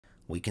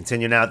We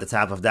continue now at the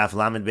top of Daf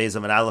Lamed Beis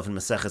Amud Aleph in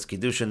Meseches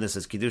Kiddushin. This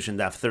is Kiddushin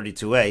Daf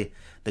 32a.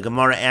 The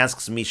Gemara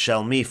asks,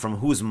 Mishel mi, from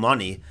whose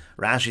money?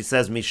 Rashi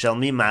says, Mishel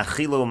mi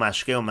ma'achilu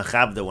mashkeu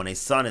mechabdo. When a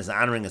son is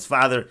honoring his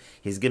father,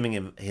 he's giving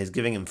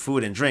him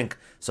food and drink.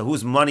 So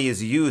whose money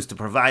is used to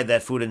provide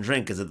that food and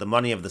drink? Is it the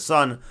money of the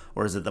son,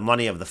 or is it the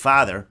money of the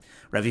father?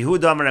 Rav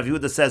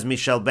Yehuda says,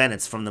 Mishel ben,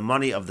 it's from the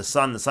money of the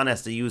son. The son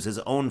has to use his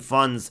own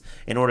funds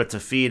in order to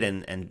feed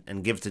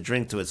and give to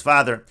drink to his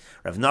father.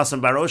 Rav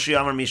Nasan bar Oshia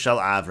Amar Mishel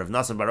av. Rav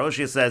Nasan bar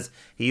Oshia says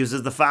he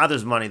uses the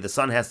father's money. The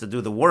son has to do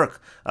the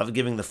work of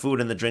giving the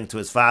food and the drink to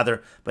his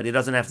father, but he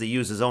doesn't have to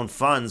use his own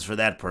funds for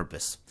that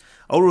purpose.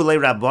 Orule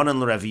Rabbanan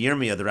l'Rav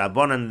Yirmiyah. The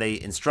Rabbanan,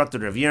 they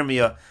instructed Rav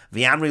Yirmiyah.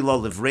 V'amri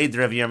lo livreid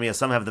Rav Yirmiyah.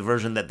 Some have the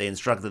version that they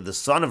instructed the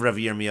son of Rav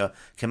Yirmiyah,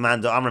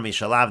 Commando Amar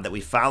Mishalav, that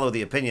we follow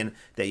the opinion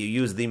that you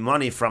use the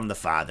money from the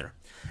father.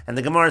 And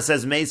the Gemara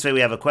says, Meisvei, we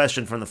have a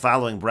question from the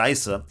following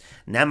Brisa.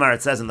 Nemar,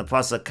 it says in the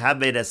Pasuk,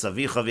 Kabed es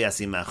avicha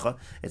v'yasimecha.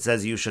 It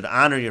says you should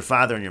honor your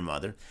father and your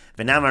mother.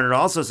 V'namar, it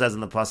also says in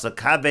the Pasuk,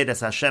 Kabed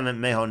es Hashem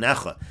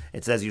mehonecha.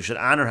 It says you should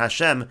honor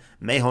Hashem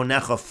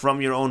mehonecha,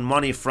 from your own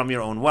money, from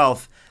your own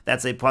wealth.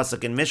 That's a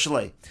pasuk in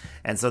Mishlei.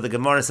 And so the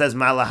Gemara says,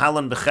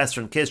 Malahalan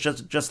b'chesron kis,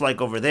 just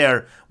like over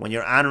there, when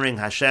you're honoring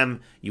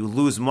Hashem, you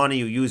lose money,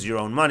 you use your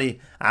own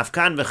money.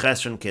 Afkan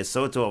b'chesron kis.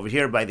 So too over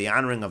here, by the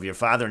honoring of your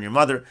father and your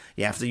mother,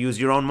 you have to use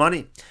your own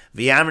money.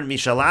 V'yamrit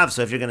mishalav.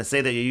 So if you're going to say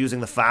that you're using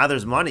the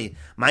father's money,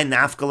 my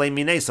nafkale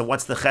mine. So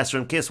what's the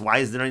chesron kis? Why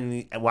is there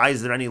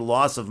any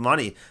loss of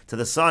money to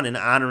the son in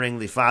honoring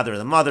the father or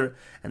the mother?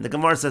 And the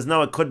Gemara says,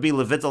 no, it could be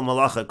levitel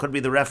malacha. It could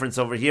be the reference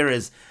over here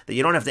is that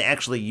you don't have to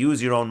actually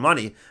use your own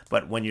money,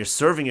 but when you're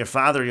serving your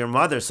father or your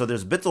mother, so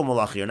there's bitul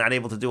malacha, you're not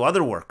able to do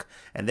other work,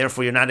 and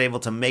therefore you're not able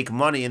to make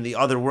money in the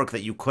other work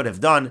that you could have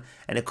done.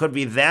 And it could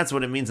be that's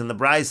what it means in the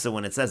Brisa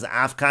when it says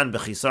afkan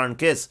b'chisarn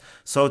kis.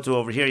 So too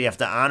over here, you have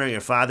to honor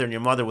your father and your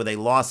mother with a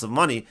loss of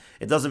money.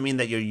 It doesn't mean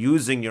that you're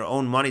using your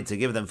own money to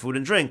give them food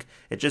and drink.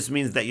 It just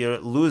means that you're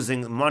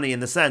losing money in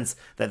the sense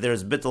that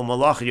there's bitul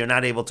malacha, you're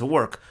not able to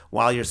work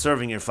while you're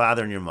serving your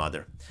father and your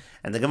mother.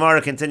 And the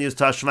Gemara continues,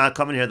 Tashma,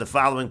 come in here, the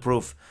following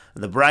proof.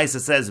 The Brisa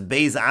says,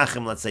 Beis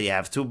Achim, let's say you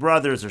have two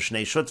brothers, or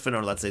Shnei Shutfin,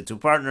 or let's say two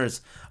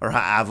partners, or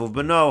Ha'avuv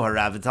Beno,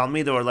 Ha'rav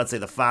Talmido, or let's say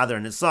the father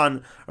and his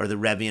son, or the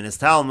Rebbe and his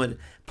Talmud.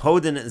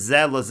 Podin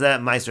zeh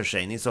lozeh meiser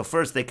sheni. So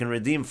first they can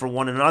redeem for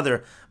one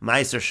another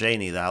meiser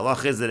sheni. The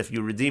halach is that if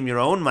you redeem your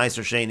own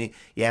meiser sheni,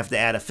 you have to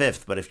add a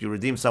fifth. But if you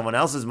redeem someone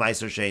else's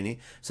meiser sheni,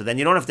 so then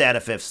you don't have to add a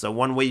fifth. So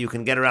one way you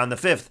can get around the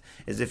fifth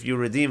is if you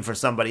redeem for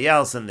somebody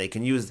else, and they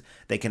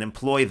can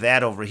employ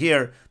that over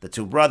here. The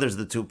two brothers,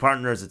 the two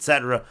partners,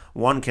 etc.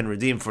 One can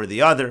redeem for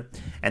the other.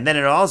 And then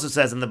it also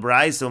says in the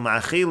Brayso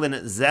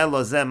ma'achilin zeh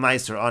lozeh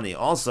meiser ani.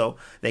 Also,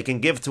 they can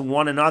give to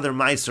one another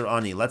meiser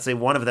ani. Let's say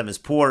one of them is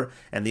poor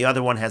and the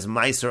other one has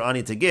meiser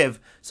ani to give,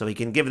 so he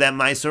can give that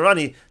meiser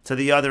ani to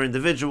the other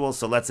individual.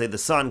 So let's say the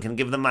son can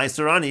give the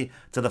meiser ani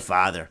to the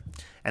father.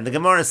 And the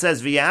Gemara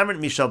says, V'yamrit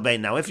mishal bein.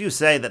 Now, if you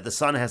say that the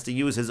son has to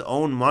use his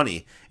own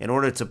money in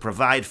order to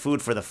provide food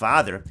for the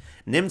father,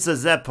 nimtza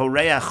zeh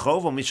poreach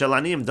chovo mishal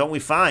aniyim. Don't we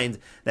find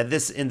that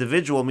this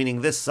individual, meaning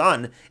this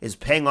son, is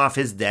paying off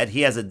his debt?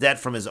 He has a debt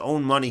from his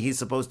own money. He's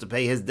supposed to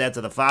pay his debt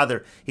to the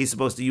father. He's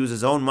supposed to use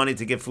his own money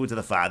to give food to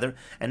the father.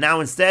 And now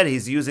instead,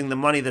 he's using the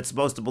money that's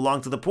supposed to belong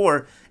to the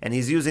poor, and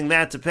he's using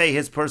that to pay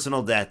his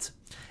personal debt.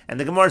 And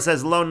the Gemara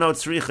says, lo no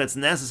tzricha, it's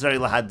necessary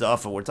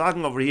lahadafa. We're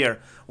talking over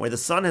here where the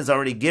son has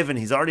already given,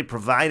 he's already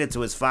provided to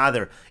his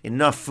father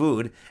enough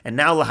food, and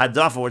now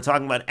lahadafa, we're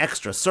talking about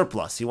extra,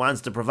 surplus. He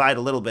wants to provide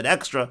a little bit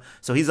extra,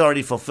 so he's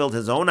already fulfilled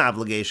his own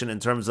obligation in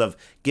terms of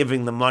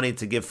giving the money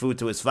to give food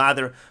to his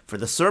father. For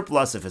the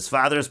surplus, if his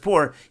father is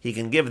poor, he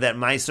can give that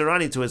meiser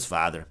ani to his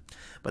father.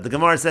 But the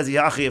Gemara says,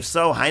 Yachi, if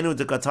so, Hainu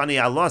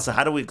dekatani Allah. So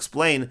how do we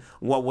explain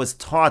what was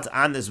taught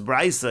on this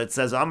brisa? It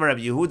says, Amar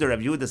Rabbi Yehuda.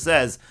 Rabbi Yehuda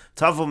says,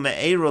 Tavu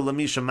me'eru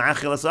l'misha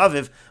ma'achilas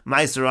aviv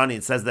meiser ani.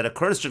 It says that a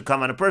curse should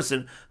come on a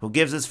person who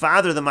gives his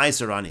father the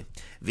meiser ani.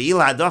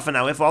 V'il hadafa.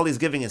 Now, if all he's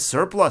giving is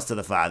surplus to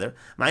the father,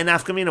 my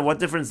nafkamina, what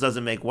difference does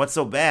it make? What's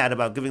so bad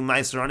about giving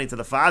meiser ani to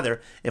the father?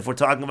 If we're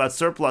talking about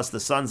surplus, the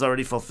son's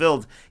already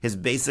fulfilled his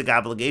basic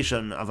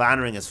obligation of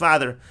honoring his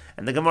father.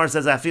 And the Gemara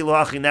says,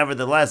 Afilu hachi,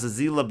 nevertheless,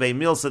 zila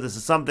be'mil. So this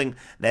is something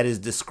that is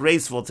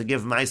disgraceful to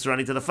give meiser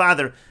ani to the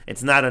father.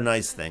 It's not a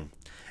nice thing.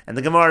 And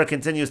the Gemara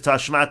continues,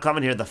 Tashma, come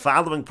in here, the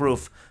following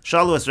proof.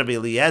 Shaluas Rabbi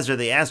Eliezer,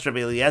 they asked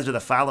Rabbi Eliezer the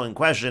following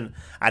question,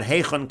 Ad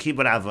heichon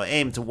kibud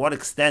avoim, to what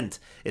extent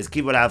is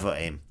kibud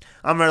avoim?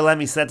 Amar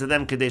Lemi said to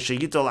them, Kadesh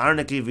yitol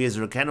arnaki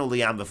v'yizrukenu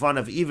liyam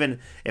b'fanav, even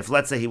if,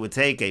 let's say, he would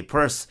take a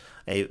purse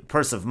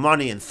of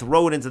money and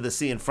throw it into the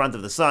sea in front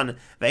of the son,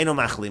 ve'eno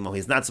machlimo,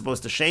 he's not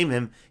supposed to shame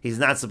him, he's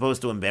not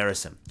supposed to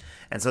embarrass him.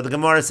 And so the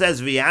Gemara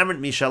says, V'yamrit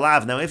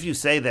mishalav. Now, if you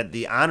say that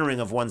the honoring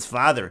of one's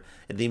father,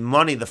 the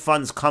money, the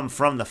funds come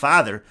from the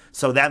father,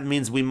 so that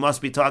means we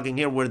must be talking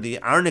here where the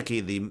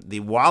arnaki, the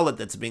wallet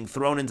that's being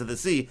thrown into the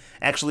sea,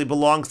 actually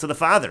belongs to the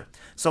father.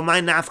 So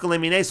my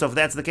nafkale mine. So if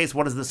that's the case,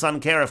 what does the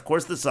son care? Of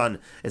course the son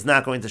son is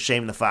not going to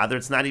shame the father.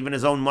 It's not even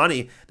his own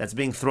money that's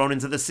being thrown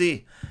into the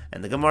sea.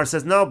 And the Gemara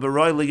says, no,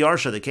 Beroy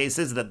Liyarsha, the case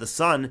is that the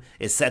son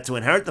is set to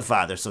inherit the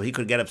father, so he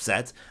could get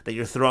upset that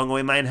you're throwing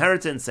away my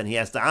inheritance, and he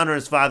has to honor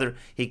his father.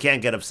 He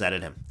can't get upset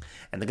at him.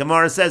 And the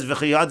Gemara says,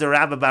 V'chiyad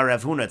Rabba bar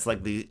Rav Huna, it's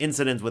like the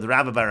incident with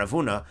Rabba bar Rav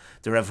Huna,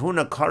 the Rav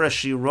Huna kara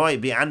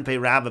shiroi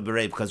bi'anpei Rabba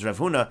berei, because Rav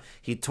Huna,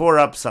 he tore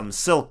up some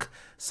silk,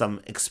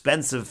 some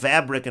expensive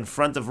fabric in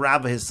front of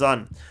Rabba, his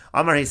son.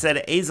 Amar, he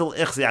said, Ezel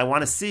ichzi, I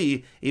want to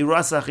see,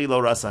 irasach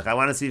ilo rasach, I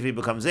want to see if he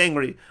becomes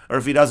angry, or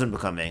if he doesn't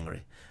become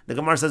angry. The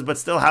Gemara says, but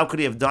still, how could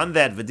he have done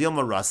that?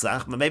 V'dilma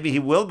rasach, but maybe he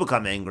will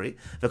become angry.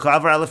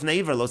 V'kavar alef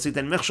neiver, lo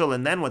siten michshol,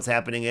 and then what's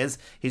happening is,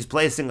 he's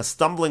placing a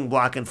stumbling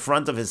block in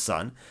front of his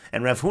son,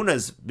 and Rav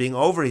Huna's being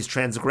over, he's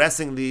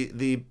transgressing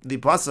the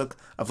pasuk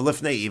of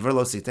lifnei iver,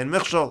 lo siten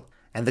michshol.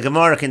 And the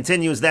Gemara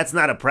continues, that's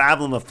not a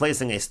problem of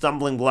placing a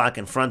stumbling block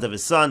in front of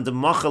his son,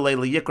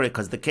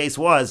 because the case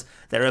was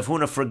that Rav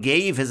Huna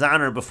forgave his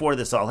honor before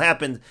this all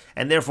happened,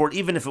 and therefore,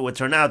 even if it would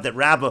turn out that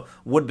Rabbah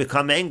would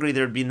become angry,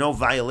 there would be no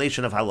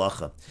violation of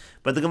halacha.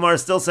 But the Gemara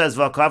still says,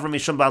 but wasn't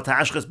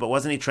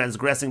he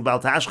transgressing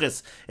bal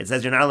tashchis? It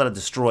says you're not allowed to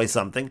destroy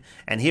something,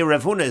 and here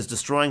Rav Huna is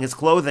destroying his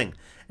clothing.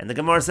 And the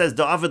Gemara says,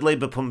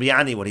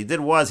 what he did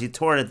was, he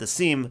tore it at the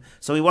seam,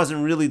 so he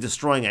wasn't really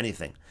destroying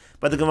anything.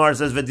 But the Gemara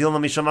says, but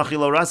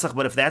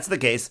if that's the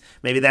case,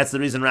 maybe that's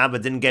the reason Rabbah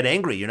didn't get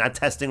angry. You're not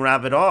testing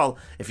Rabbah at all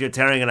if you're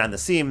tearing it on the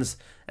seams.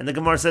 And the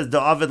Gemara says,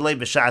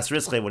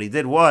 what he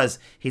did was,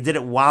 he did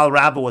it while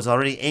Rabbah was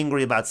already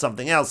angry about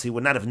something else. He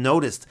would not have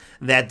noticed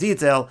that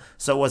detail,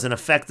 so it was an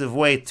effective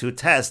way to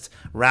test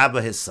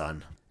Rabbah, his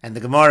son. And the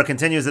Gemara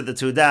continues at the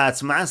two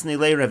dots. Masni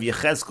le Rav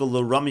Yecheskel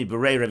lo Rami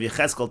berei. Rav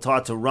Yecheskel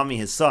taught to Rami,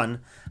 his son.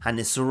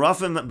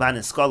 Hanisurafim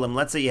baniskolim.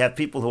 Let's say you have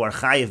people who are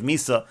chayiv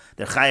misa,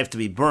 they're chayiv to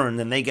be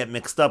burned, and they get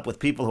mixed up with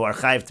people who are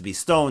chayiv to be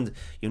stoned.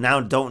 You now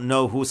don't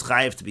know who's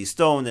chayiv to be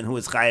stoned and who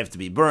is chayiv to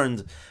be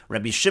burned.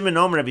 Rabbi Shimon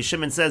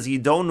says,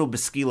 Yidonu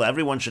b'skila.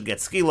 Everyone should get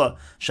skila.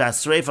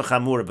 Sha'asreifa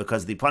chamura,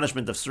 because the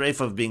punishment of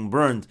sreifa, of being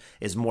burned,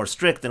 is more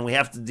strict, and we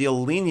have to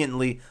deal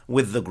leniently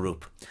with the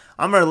group.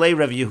 Amar le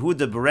Rav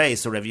Yehuda berei.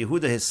 So Rav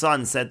Yehuda, his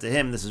son, said to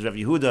him, this is Rav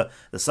Yehuda,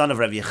 the son of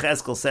Rav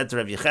Yecheskel, said to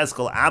Rav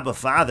Yecheskel, Abba,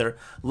 father,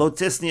 lo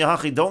tisni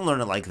hachi, don't learn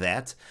it like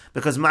that,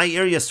 because my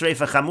area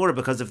sreifa chamura,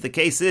 because if the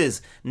case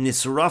is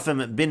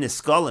nisrafim bin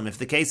niskolim, if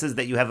the case is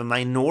that you have a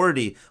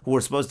minority who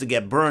are supposed to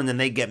get burned and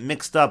they get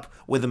mixed up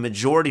with a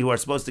majority who are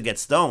supposed to get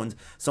stoned,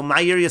 so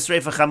my area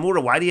sreifa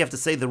chamura, why do you have to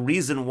say the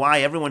reason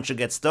why everyone should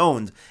get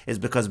stoned is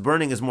because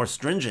burning is more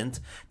stringent?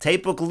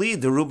 Teipuk li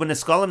deruba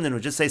niskolim, then we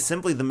just say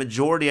simply the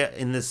majority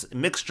in this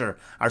mixture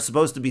are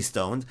supposed to be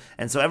stoned,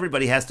 and so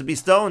everybody has to be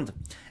stoned.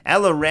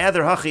 Ella,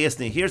 rather,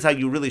 hachi, here's how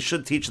you really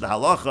should teach the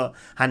halacha.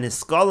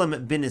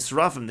 Haniskolim bin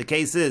israfim. The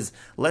case is,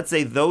 let's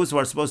say those who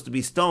are supposed to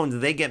be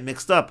stoned, they get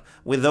mixed up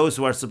with those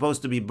who are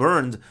supposed to be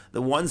burned.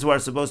 The ones who are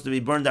supposed to be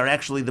burned are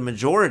actually the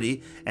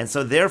majority, and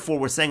so therefore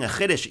we're saying a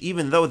chiddush,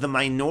 even though the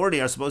minority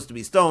are supposed to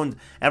be stoned,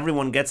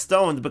 everyone gets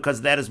stoned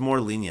because that is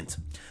more lenient.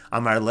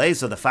 Amar le,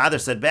 so the father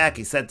said back,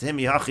 he said to him,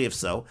 Yachi, if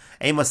so,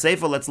 Ema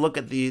Seifa, let's look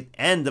at the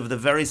end of the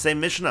very same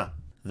Mishnah.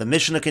 The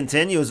Mishnah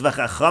continues,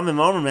 V'chachamim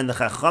omrim, and the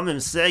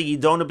Chachamim say,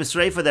 Yidona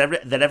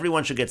b'sreifa, that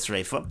everyone should get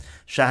sreifa,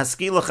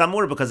 Shahaskila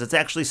chamur, because it's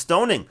actually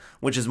stoning,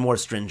 which is more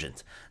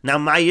stringent. Now,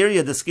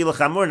 Ma'irya, the skila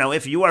chamur, now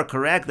if you are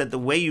correct that the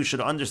way you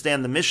should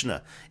understand the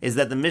Mishnah is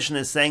that the Mishnah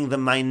is saying the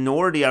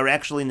minority are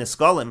actually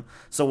niskolim,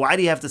 so why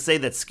do you have to say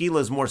that skila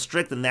is more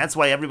strict, and that's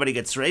why everybody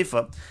gets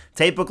sreifa?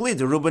 Teipukli,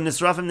 deruba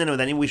nisrafim ninu,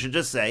 then we should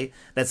just say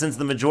that since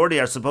the majority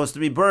are supposed to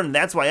be burned,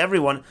 that's why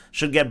everyone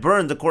should get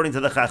burned according to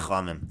the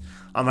Chachamim.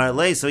 Amar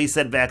le, so he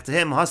said back to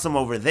him, Hasam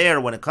over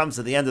there, when it comes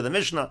to the end of the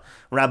Mishnah,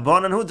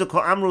 Rabbanan hu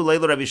deko amru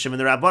leila Rabbi Shimon.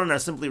 The Rabbanan are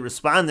simply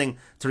responding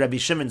to Rabbi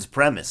Shimon's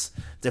premise.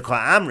 Deko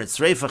amrit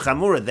sreifa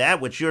chamura, that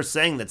which you're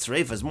saying that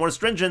sreifa is more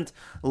stringent,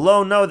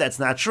 lo, no, that's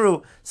not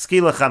true.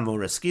 Skila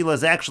chamura, skila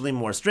is actually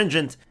more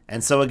stringent.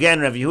 And so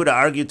again, Rav Yehuda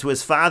argued to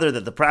his father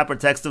that the proper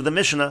text of the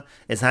Mishnah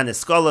is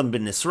haniskolim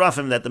bin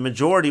nisrafim, that the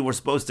majority were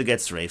supposed to get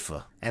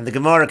sreifa. And the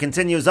Gemara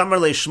continues, Amar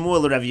le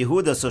Shmuel Rav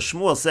Yehuda. So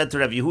Shmuel said to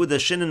Rav Yehuda,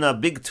 Shinina,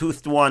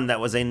 big-toothed one, that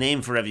was a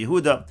name for Rav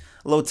Yehuda.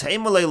 Lo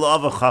teimale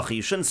la'avachachi,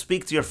 you shouldn't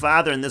speak to your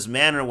father in this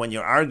manner when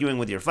you're arguing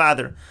with your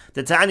father.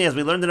 The Tanya, as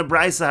we learned in a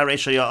Braisa,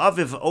 Hareshaya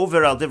Aviv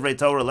over al divrei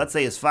Torah. Let's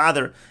say his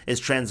father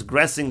is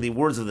transgressing the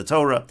words of the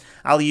Torah.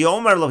 Al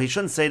yomar lo, he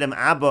shouldn't say to him,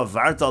 Abba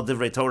vart al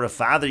divrei Torah,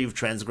 father, you've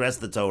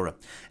transgressed the Torah.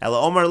 El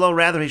omar lo,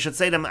 rather he should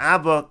say to him,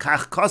 Abba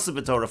kach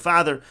kosev Torah,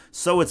 father,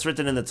 so it's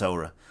written in the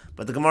Torah.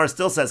 But the Gemara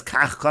still says,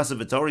 Kach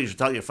kosev Torah, you should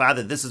tell your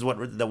father, this is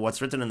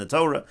what's written in the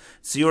Torah.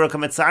 Tziyura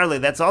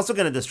kametzarle, that's also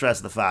going to distress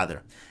the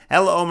father.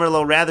 El omer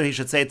lo, rather he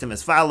should say to him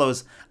as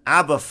follows,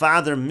 Abba,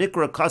 father,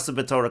 mikra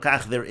kosev Torah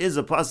kach, there is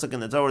a pasuk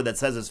in the Torah that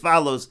says as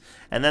follows,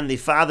 and then the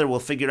father will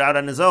figure out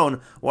on his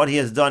own what he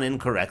has done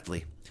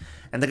incorrectly.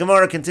 And the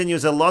Gemara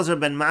continues, Elazar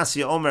ben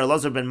Masya Omer,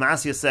 Elazar ben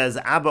Masya says,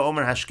 Abba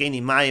Omer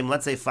Hashkeni Mayim,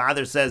 let's say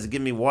father says,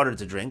 give me water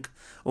to drink.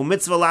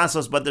 Mitzvah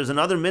lasos, but there's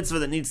another mitzvah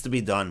that needs to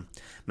be done.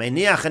 I'm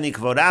going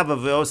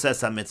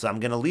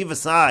to leave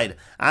aside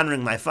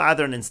honoring my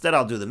father, and instead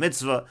I'll do the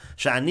mitzvah.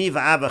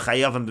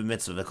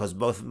 Because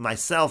both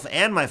myself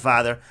and my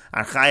father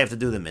are chayav to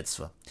do the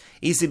mitzvah.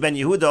 Isi ben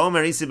Yehuda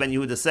Omer, Isi ben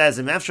Yehuda says,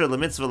 if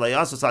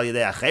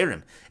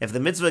the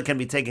mitzvah can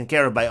be taken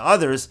care of by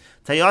others,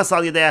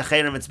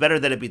 it's better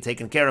that it be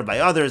taken care of by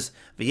others,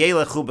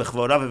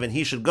 and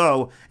he should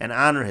go and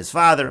honor his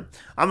father.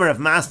 Amar of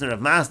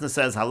Masna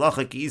says,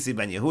 halacha ki Isi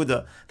ben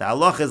Yehuda, the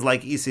halacha is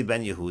like Isi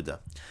ben Yehuda.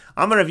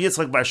 Amar of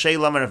Yitzchak bar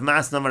Sheila, Amar of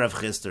Masna, Amar of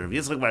Chister.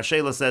 Yitzchak bar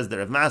Sheila says, that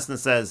Rav Masna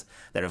says,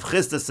 that Rav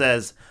Chista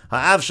says,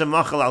 ha'av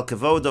shemachal al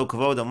kavodo,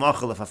 kavodo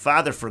machal. If a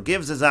father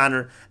forgives his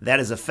honor, that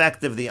is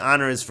effective, the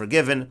honor is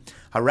forgiven.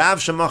 Harav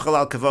shemachal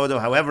al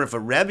kavodo. However, if a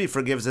Rebbe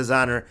forgives his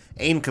honor,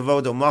 ein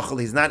kavodo machal,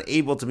 he's not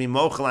able to be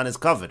mochel on his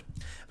kavod.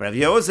 Rav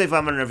Yosef,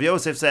 Amar Rav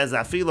Yosef says,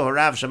 afilu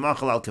harav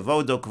shemachal al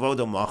kavodo,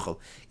 kavodo machal.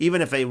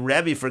 Even if a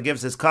Rebbe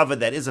forgives his kavod,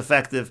 that is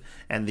effective,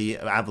 and the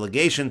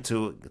obligation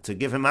to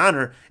give him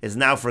honor is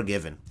now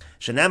forgiven.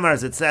 Shenemar,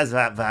 as it says,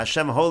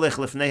 v'Hashem holech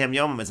lifneihem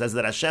yomim. It says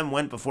that Hashem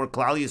went before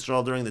Klal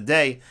Yisrael during the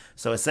day,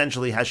 so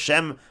essentially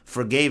Hashem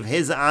forgave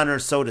his honor,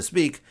 so to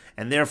speak,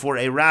 and therefore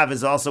a Rav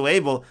is also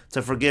able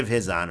to forgive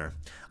his honor.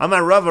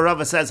 Amar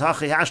Rava says,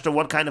 Hachi Hashta,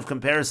 what kind of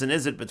comparison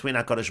is it between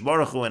HaKadosh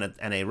Baruch Hu and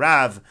a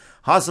Rav?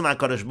 Hasam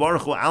HaKadosh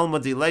Baruch Hu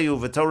alma dileyu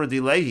v'Torah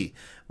dilehi.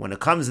 When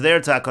it comes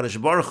there to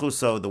HaKadosh Baruch Hu,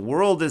 so the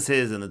world is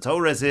his and the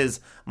Torah is his,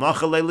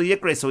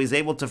 so he's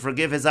able to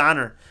forgive his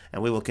honor.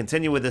 And we will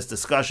continue with this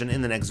discussion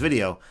in the next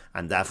video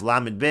on Daf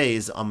Lamed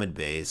Beis Amud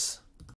Beis.